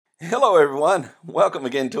Hello, everyone. Welcome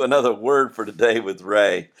again to another Word for Today with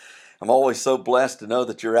Ray. I'm always so blessed to know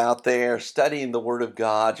that you're out there studying the Word of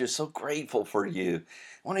God. Just so grateful for you.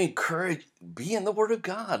 I want to encourage, be in the Word of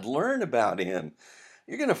God. Learn about Him.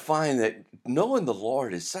 You're going to find that knowing the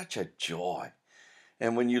Lord is such a joy.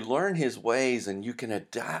 And when you learn His ways and you can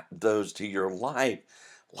adapt those to your life,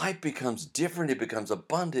 life becomes different. It becomes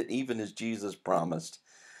abundant, even as Jesus promised.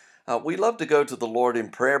 We love to go to the Lord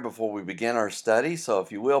in prayer before we begin our study. So if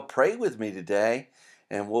you will, pray with me today,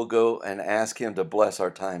 and we'll go and ask Him to bless our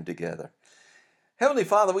time together. Heavenly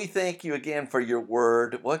Father, we thank you again for your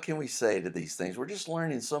word. What can we say to these things? We're just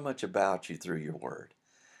learning so much about you through your word.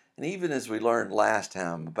 And even as we learned last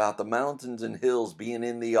time about the mountains and hills being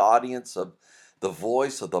in the audience of the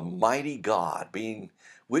voice of the mighty God, being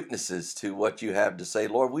witnesses to what you have to say,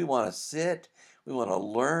 Lord, we want to sit, we want to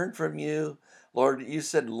learn from you. Lord, you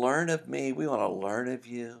said, learn of me. We want to learn of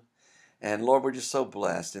you. And Lord, we're just so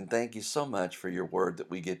blessed. And thank you so much for your word that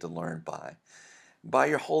we get to learn by. By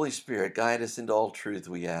your Holy Spirit, guide us into all truth,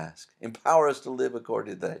 we ask. Empower us to live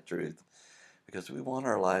according to that truth. Because we want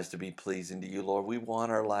our lives to be pleasing to you, Lord. We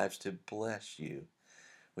want our lives to bless you.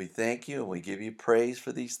 We thank you and we give you praise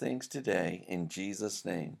for these things today. In Jesus'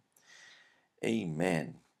 name,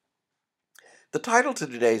 amen. The title to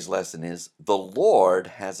today's lesson is The Lord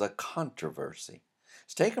Has a Controversy.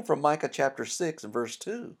 It's taken from Micah chapter 6 and verse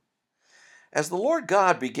 2. As the Lord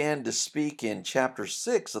God began to speak in chapter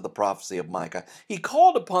 6 of the prophecy of Micah, he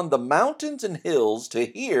called upon the mountains and hills to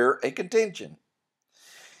hear a contention.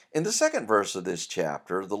 In the second verse of this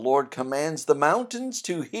chapter, the Lord commands the mountains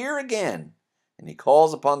to hear again, and he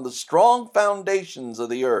calls upon the strong foundations of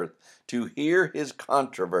the earth to hear his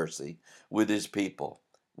controversy with his people,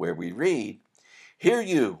 where we read, Hear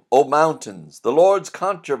you, O mountains, the Lord's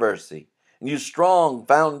controversy, and you strong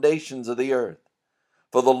foundations of the earth.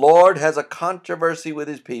 For the Lord has a controversy with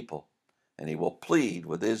his people, and he will plead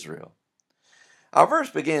with Israel. Our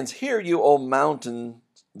verse begins, Hear you, O mountains,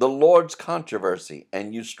 the Lord's controversy,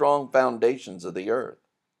 and you strong foundations of the earth.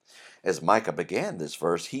 As Micah began this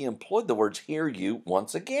verse, he employed the words hear you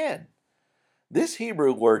once again. This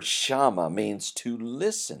Hebrew word shama means to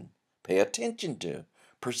listen, pay attention to,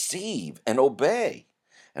 perceive, and obey.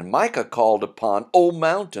 And Micah called upon, O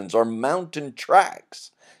mountains, or mountain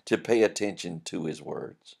tracts, to pay attention to his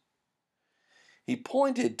words. He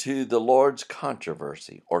pointed to the Lord's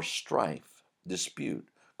controversy, or strife, dispute,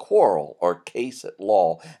 quarrel, or case at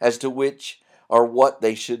law, as to which or what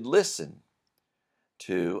they should listen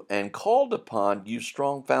to, and called upon you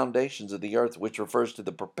strong foundations of the earth, which refers to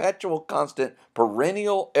the perpetual, constant,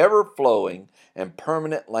 perennial, ever-flowing, and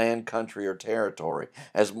permanent land, country, or territory,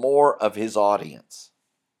 as more of his audience.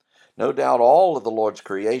 No doubt all of the Lord's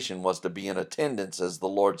creation was to be in attendance as the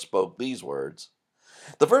Lord spoke these words.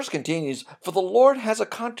 The verse continues, For the Lord has a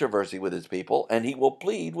controversy with his people, and he will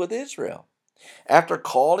plead with Israel. After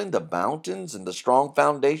calling the mountains and the strong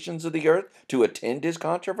foundations of the earth to attend his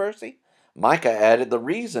controversy, Micah added the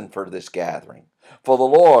reason for this gathering. For the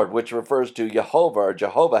Lord, which refers to Jehovah or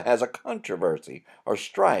Jehovah, has a controversy, or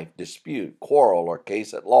strife, dispute, quarrel, or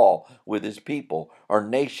case at law with his people, or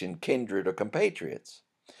nation, kindred, or compatriots.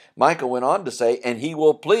 Micah went on to say, and he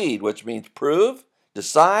will plead, which means prove,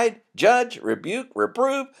 decide, judge, rebuke,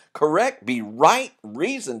 reprove, correct, be right,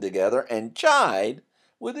 reason together, and chide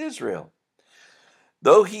with Israel.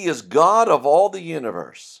 Though he is God of all the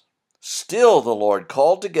universe, still the Lord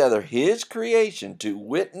called together his creation to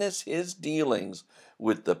witness his dealings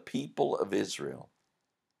with the people of Israel.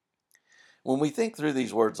 When we think through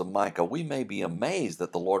these words of Micah, we may be amazed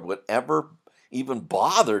that the Lord would ever even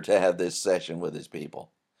bother to have this session with his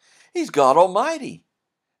people. He's God Almighty,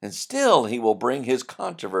 and still he will bring his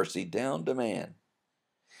controversy down to man.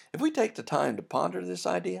 If we take the time to ponder this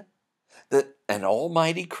idea, that an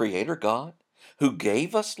almighty creator God, who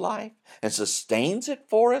gave us life and sustains it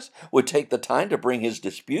for us, would take the time to bring his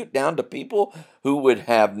dispute down to people who would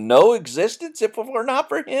have no existence if it were not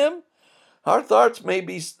for him, our thoughts may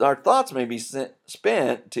be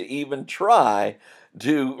spent to even try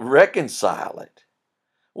to reconcile it.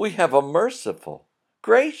 We have a merciful,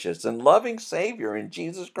 gracious, and loving Savior in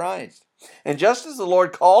Jesus Christ. And just as the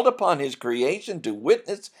Lord called upon his creation to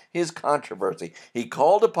witness his controversy, he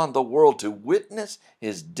called upon the world to witness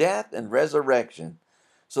his death and resurrection,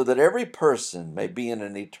 so that every person may be in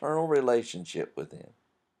an eternal relationship with him.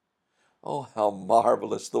 Oh, how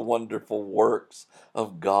marvelous the wonderful works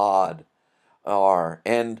of God are,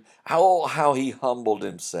 and how he humbled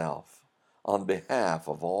himself on behalf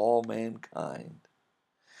of all mankind.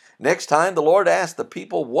 Next time, the Lord asked the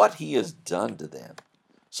people what he has done to them.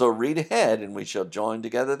 So read ahead, and we shall join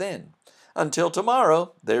together then. Until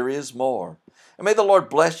tomorrow, there is more. And may the Lord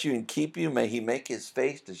bless you and keep you. May he make his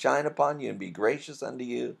face to shine upon you and be gracious unto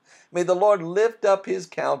you. May the Lord lift up his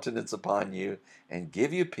countenance upon you and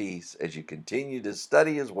give you peace as you continue to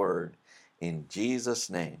study his word. In Jesus'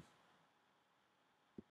 name.